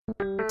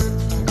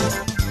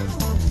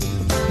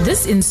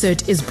This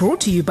insert is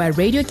brought to you by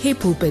Radio K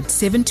Pulpit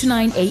 7 to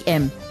 9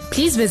 a.m.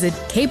 Please visit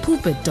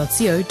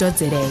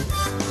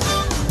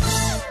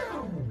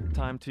kpulpit.co.za.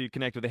 Time to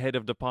connect with the head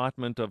of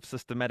Department of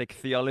Systematic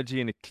Theology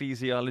and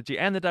Ecclesiology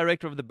and the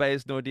director of the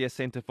Bayes Nordia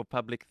Center for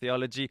Public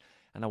Theology.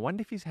 And I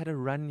wonder if he's had a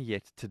run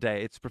yet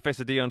today. It's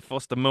Professor Dion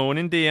Forster.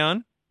 Morning,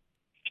 Dion.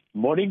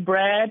 Morning,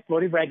 Brad.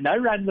 Morning, Brad. No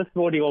run this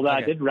morning, although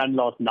I did run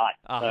last night.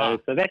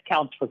 So that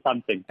counts for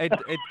something.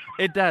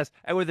 It does.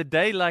 And with a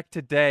day like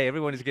today,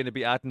 everyone is going to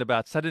be out and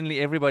about. Suddenly,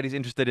 everybody's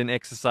interested in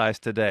exercise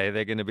today.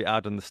 They're going to be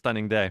out on the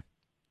stunning day.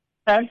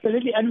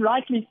 Absolutely, and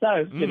rightly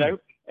so. You know,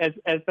 as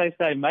they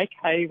say, make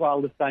hay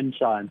while the sun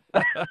shines.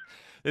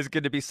 There's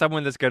going to be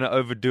someone that's going to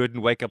overdo it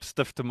and wake up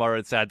stiff tomorrow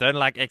and say, I don't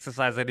like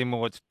exercise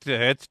anymore. It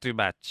hurts too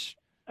much.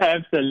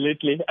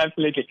 Absolutely.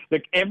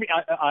 Look,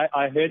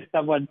 I heard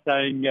someone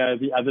saying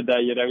the other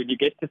day, you know, when you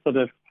get to sort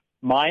of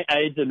my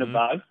age and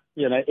above,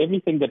 you know,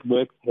 everything that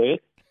works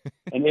hurts,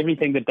 and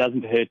everything that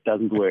doesn't hurt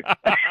doesn't work.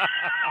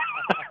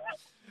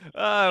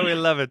 Oh, we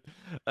love it.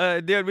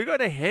 Dion, we're going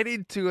to head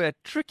into a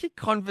tricky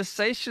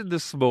conversation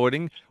this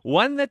morning,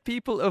 one that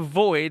people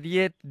avoid,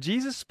 yet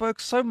Jesus spoke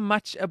so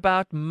much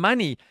about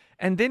money.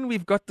 And then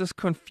we've got this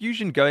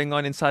confusion going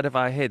on inside of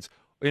our heads.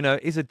 You know,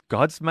 is it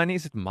God's money?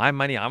 Is it my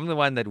money? I'm the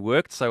one that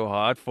worked so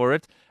hard for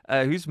it.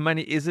 Whose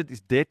money is it? Is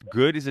debt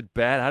good? Is it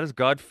bad? How does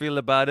God feel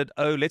about it?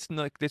 Oh, let's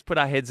put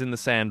our heads in the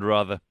sand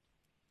rather.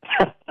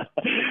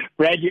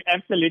 Brad, you're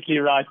absolutely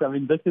right. I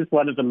mean, this is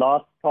one of the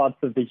last parts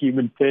of the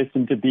human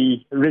person to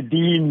be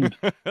redeemed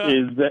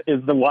is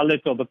the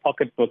wallet or the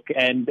pocketbook,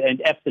 and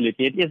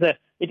absolutely, it is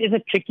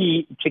a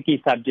tricky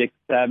subject.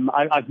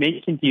 I've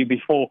mentioned to you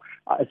before.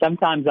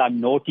 Sometimes I'm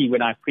naughty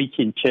when I preach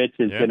in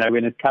churches. You know,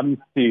 when it comes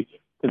to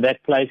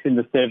that place in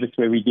the service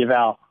where we give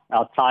our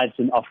tithes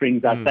and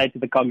offerings, I say to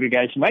the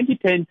congregation, why don't you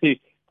turn to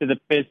the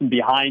person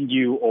behind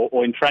you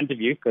or in front of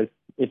you? Because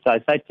if I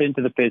say turn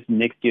to the person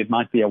next to you, it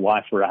might be a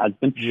wife or a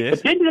husband. Yes.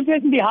 But turn to the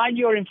person behind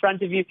you or in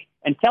front of you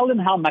and tell them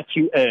how much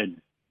you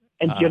earn.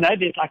 And, you know,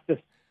 there's like this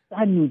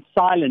sudden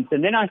silence.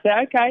 And then I say,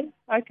 okay,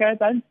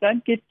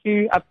 don't get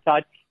too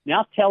uptight.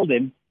 Now tell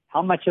them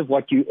how much of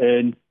what you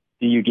earn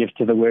do you give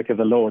to the work of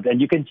the Lord. And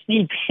you can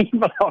see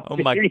people are Oh,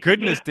 my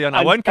goodness, Dion,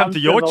 I won't come to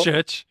your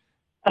church.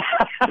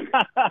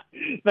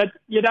 But,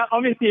 you know,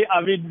 obviously,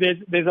 I mean,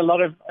 there's a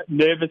lot of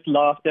nervous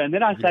laughter. And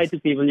then I say to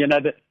people, you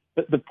know,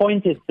 the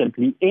point is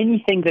simply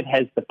anything that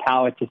has the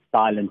power to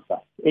silence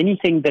us,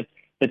 anything that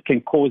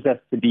can cause us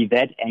to be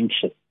that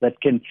anxious, that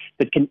can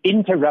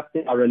interrupt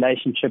our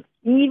relationship,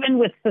 even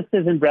with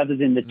sisters and brothers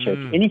in the church,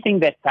 anything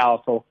that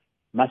powerful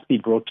must be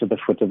brought to the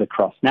foot of the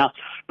cross. Now,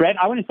 Brad,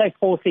 I want to say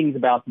 4 things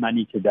about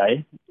money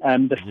today.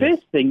 The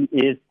first thing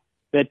is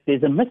that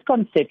there's a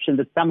misconception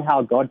that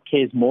somehow God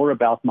cares more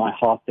about my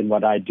heart than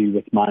what I do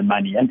with my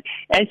money. And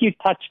as you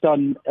touched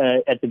on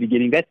at the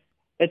beginning, that's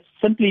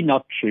simply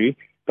not true.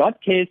 God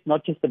cares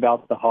not just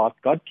about the heart.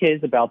 God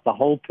cares about the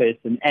whole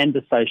person and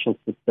the social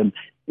system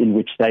in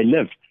which they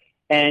live.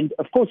 And,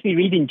 of course, we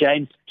read in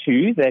James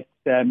 2 that,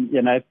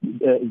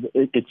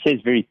 it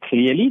says very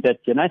clearly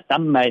that, you know,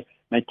 some may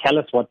tell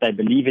us what they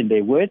believe in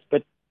their words,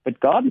 but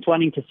God is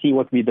wanting to see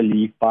what we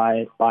believe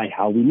by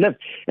how we live.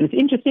 And it's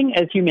interesting,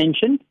 as you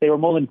mentioned, there are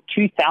more than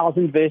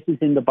 2,000 verses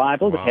in the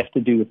Bible that have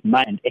to do with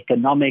money and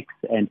economics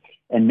and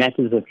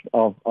matters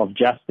of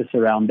justice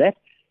around that.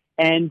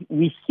 And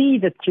we see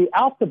that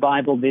throughout the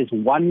Bible, there's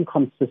one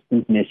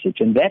consistent message,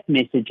 and that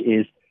message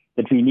is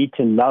that we need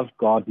to love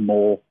God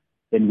more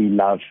than we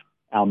love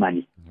our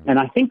money. And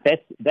I think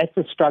that's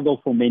a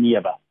struggle for many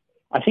of us.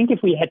 I think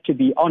if we had to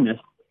be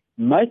honest,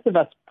 most of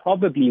us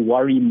probably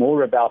worry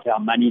more about our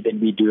money than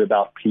we do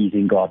about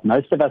pleasing God.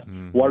 Most of us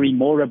worry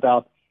more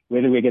about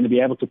whether we're going to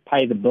be able to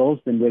pay the bills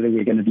than whether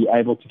we're going to be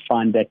able to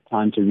find that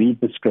time to read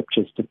the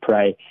scriptures, to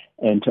pray,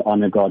 and to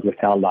honor God with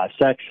our lives.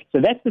 So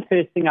that's the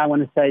first thing I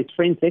want to say is,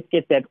 friends, let's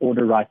get that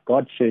order right.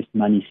 God first,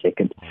 money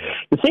second.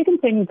 The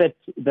second thing that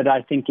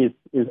I think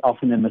is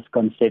often a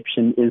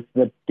misconception is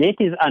that debt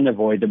is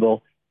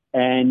unavoidable,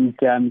 and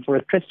for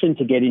a Christian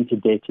to get into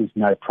debt is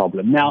no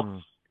problem.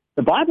 Now,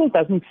 the Bible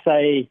doesn't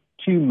say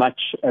too much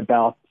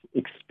about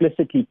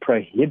explicitly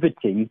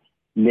prohibiting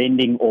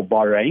lending or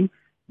borrowing,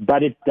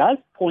 but it does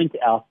point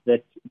out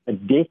that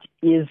debt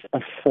is a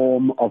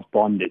form of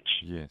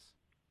bondage. Yes.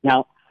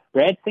 Now,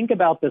 Brad, think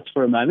about this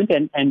for a moment,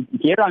 and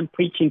here I'm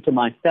preaching to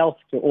myself,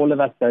 to all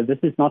of us, so this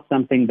is not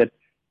something that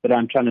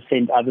I'm trying to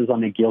send others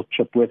on a guilt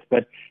trip with,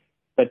 but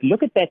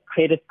look at that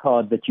credit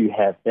card that you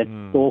have, that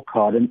store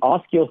card, and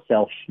ask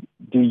yourself,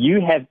 do you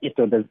have it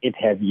or does it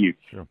have you?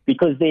 Sure.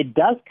 Because there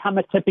does come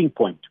a tipping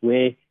point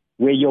where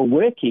you're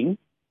working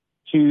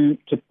to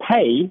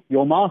pay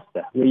your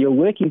master, where you're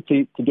working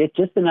to get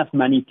just enough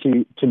money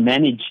to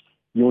manage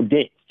your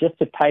debt, just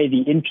to pay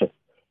the interest.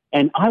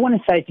 And I want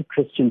to say to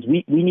Christians,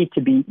 we need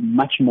to be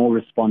much more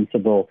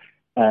responsible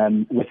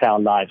with our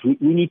lives. We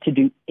need to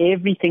do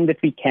everything that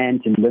we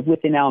can to live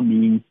within our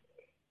means.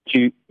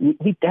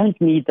 We don't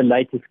need the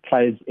latest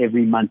clothes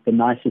every month, the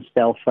nicest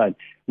cell phone.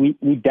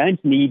 We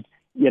don't need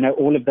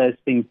all of those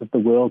things that the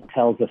world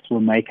tells us will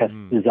make us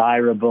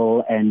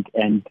desirable and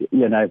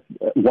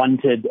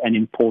wanted and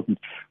important.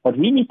 What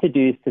we need to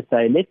do is to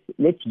say,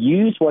 let's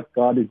use what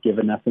God has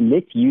given us, and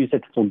let's use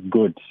it for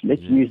good.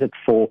 Let's use it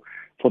for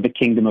the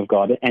kingdom of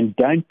God, and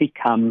don't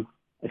become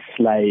a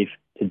slave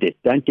to debt.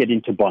 Don't get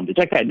into bondage.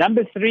 Okay,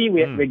 number 3,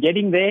 we're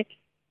getting there,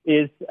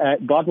 is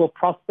God will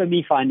prosper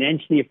me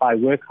financially if I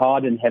work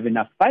hard and have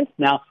enough faith.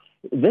 Now,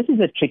 this is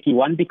a tricky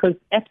one because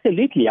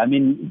absolutely, I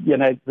mean,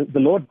 the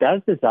Lord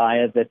does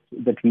desire that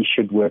we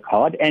should work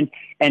hard,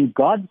 and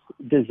God's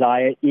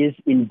desire is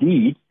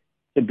indeed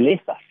to bless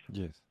us.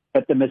 Yes.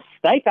 But the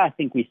mistake I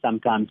think we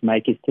sometimes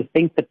make is to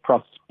think that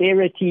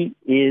prosperity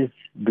is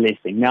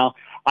blessing. Now,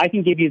 I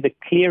can give you the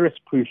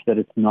clearest proof that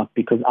it's not,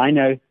 because I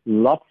know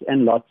lots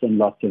and lots and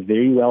lots of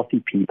very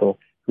wealthy people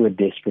who are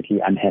desperately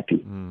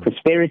unhappy.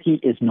 Prosperity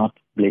is not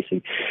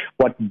blessing.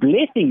 What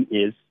blessing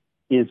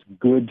is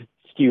good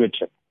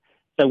stewardship.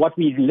 So what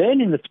we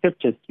learn in the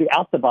scriptures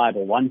throughout the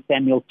Bible, 1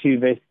 Samuel 2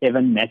 verse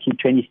 7, Matthew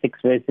 26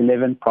 verse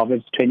 11,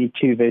 Proverbs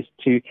 22 verse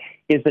 2,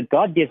 is that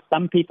God gives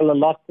some people a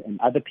lot and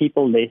other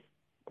people less.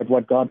 But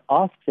what God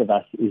asks of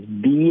us is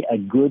be a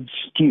good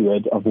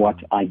steward of what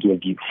I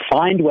give you.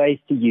 Find ways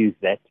to use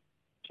that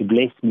to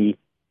bless me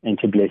and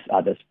to bless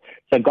others.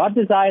 So God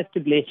desires to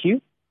bless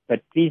you,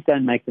 but please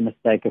don't make the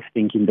mistake of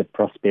thinking that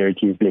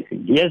prosperity is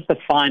blessing. Here's the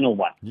final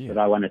one that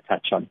I want to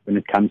touch on when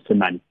it comes to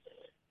money.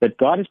 That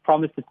God has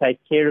promised to take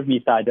care of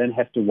me so I don't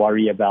have to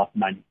worry about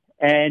money.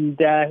 And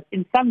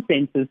in some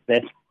senses,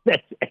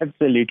 that's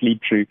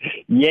absolutely true.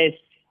 Yes,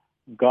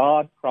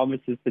 God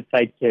promises to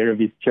take care of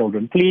his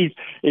children. Please,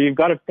 if you've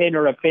got a pen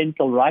or a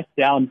pencil, write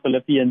down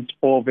Philippians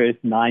 4 verse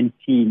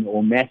 19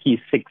 or Matthew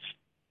 6,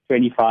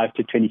 25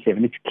 to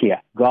 27. It's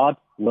clear. God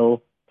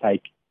will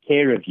take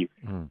care of you.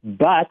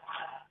 But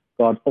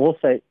God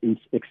also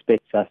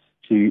expects us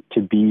to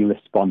be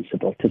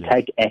responsible, to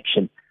take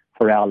action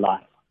for our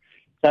lives.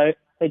 So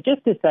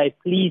just to say,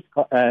 please,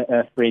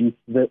 friends,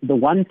 the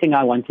one thing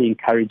I want to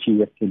encourage you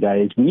with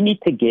today is we need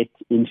to get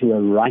into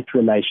a right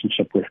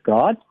relationship with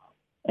God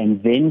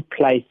and then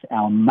place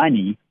our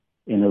money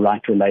in the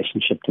right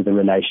relationship to the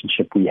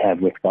relationship we have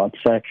with God.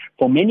 So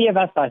for many of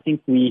us, I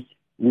think we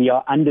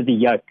are under the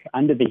yoke,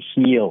 under the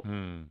heel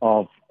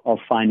of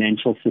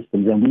financial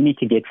systems, and we need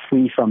to get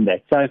free from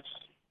that. So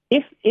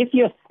if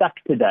you're stuck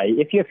today,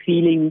 if you're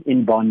feeling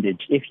in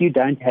bondage, if you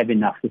don't have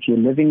enough, if you're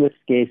living with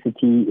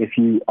scarcity, if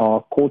you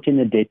are caught in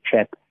a debt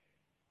trap,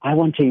 I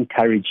want to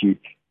encourage you.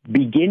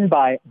 Begin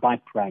by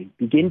praying.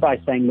 Begin by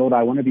saying, Lord,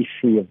 I want to be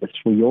free of this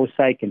for your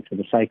sake and for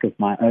the sake of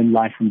my own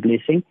life and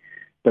blessing.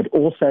 But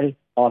also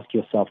ask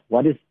yourself,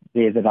 what is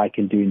there that I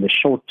can do in the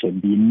short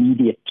term, the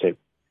immediate term,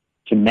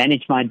 to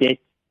manage my debt,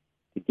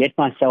 to get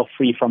myself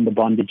free from the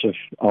bondage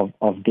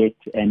of debt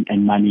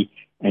and money,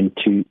 and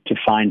to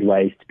find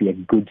ways to be a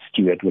good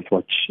steward with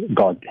what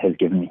God has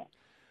given me.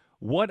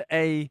 What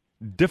a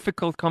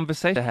difficult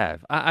conversation to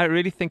have. I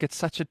really think it's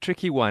such a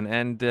tricky one,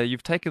 and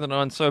you've taken it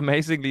on so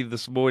amazingly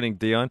this morning,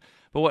 Dion.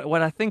 But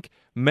what I think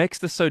makes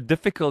this so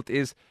difficult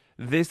is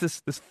there's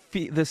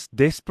this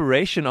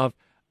desperation of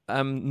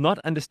not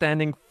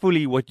understanding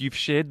fully what you've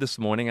shared this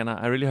morning, and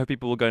I really hope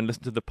people will go and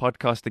listen to the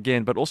podcast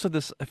again. But also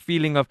this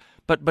feeling of,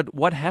 but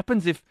what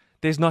happens if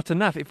there's not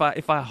enough? If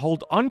I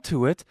hold on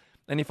to it,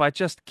 and if I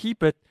just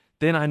keep it,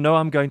 then I know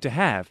I'm going to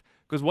have.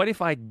 Because what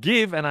if I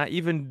give and I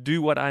even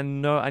do what I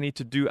know I need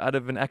to do out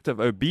of an act of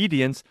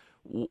obedience?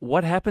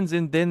 What happens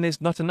then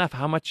there's not enough?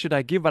 How much should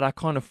I give? But I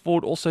can't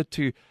afford also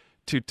to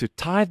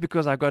tithe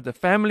because I've got a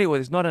family, or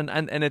there's not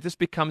and it just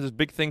becomes this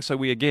big thing. So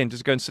we again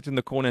just go and sit in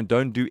the corner and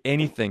don't do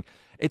anything.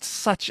 It's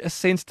such a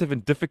sensitive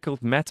and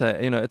difficult matter.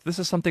 This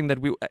is something that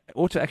we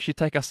ought to actually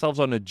take ourselves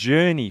on a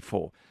journey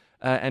for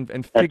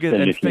and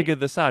figure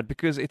this out,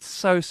 because it's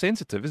so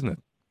sensitive, isn't it?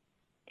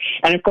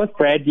 And of course,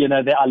 Brad,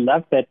 I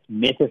love that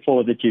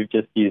metaphor that you've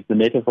just used, the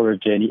metaphor of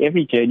journey.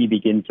 Every journey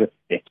begins with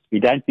steps. We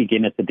don't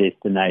begin at the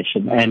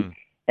destination.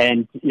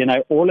 And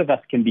all of us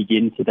can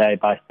begin today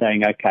by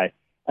saying, okay,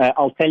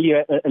 I'll tell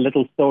you a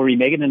little story.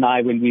 Megan and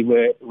I, when we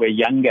were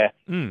younger,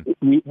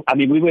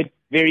 we were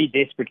very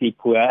desperately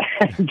poor.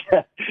 And,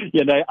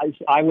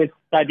 I was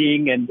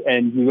studying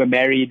and we were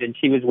married, and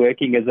she was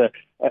working as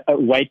a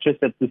waitress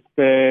at the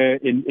Spur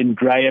in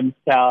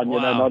Grahamstown,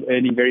 Wow. Not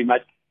earning very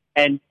much.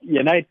 And,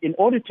 in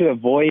order to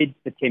avoid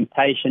the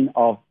temptation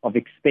of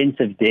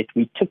expensive debt,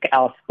 we took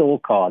our store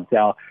cards,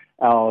 our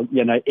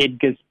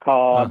Edgar's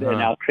card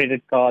and our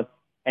credit cards,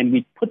 and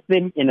we put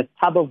them in a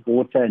tub of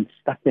water and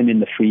stuck them in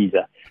the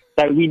freezer.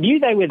 So we knew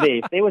they were there.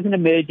 If there was an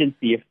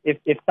emergency,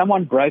 if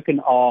someone broke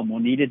an arm or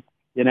needed,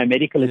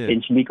 medical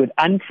attention, we could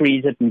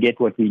unfreeze it and get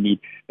what we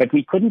need. But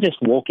we couldn't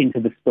just walk into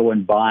the store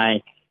and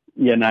buy,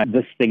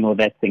 this thing or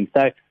that thing.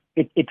 So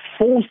it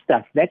forced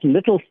us, that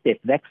little step,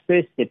 that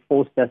first step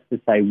forced us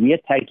to say, we are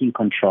taking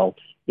control.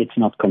 It's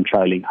not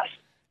controlling us.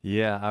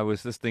 Yeah, I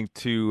was listening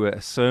to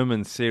a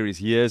sermon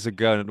series years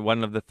ago, and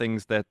one of the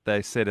things that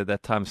they said at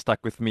that time stuck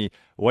with me.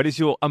 What is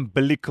your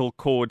umbilical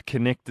cord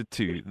connected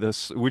to?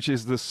 Which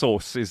is the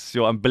source? Is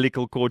your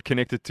umbilical cord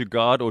connected to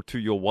God or to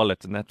your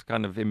wallet? And that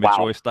kind of image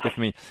always stuck with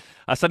me.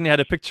 I suddenly had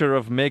a picture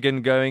of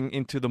Megan going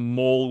into the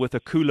mall with a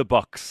cooler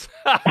box.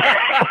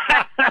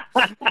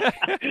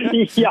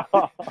 Yeah.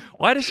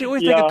 Why does she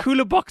always take a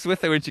cooler box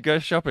with her when she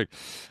goes shopping?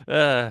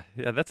 Yeah,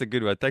 that's a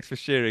good one. Thanks for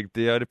sharing,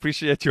 Dion.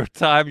 Appreciate your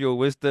time, your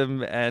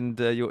wisdom, and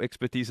your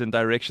expertise and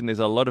direction. There's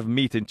a lot of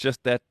meat in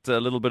just that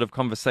little bit of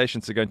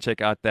conversation. So go and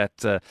check out that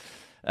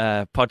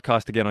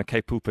podcast again on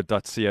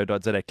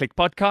kpulpit.co.za. Click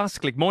podcasts,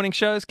 click morning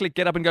shows, click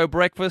Get Up and Go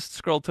Breakfast.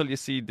 Scroll till you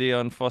see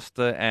Dion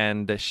Forster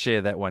and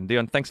share that one.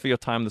 Dion, thanks for your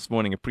time this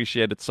morning.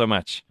 Appreciate it so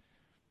much.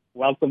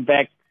 Welcome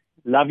back.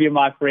 Love you,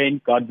 my friend.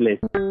 God bless.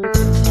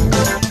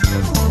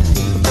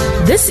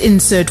 This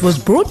insert was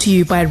brought to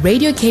you by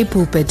Radio K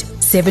Pulpit,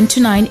 7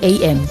 to 9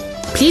 a.m.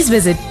 Please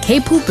visit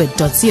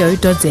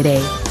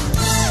kpulpit.co.za.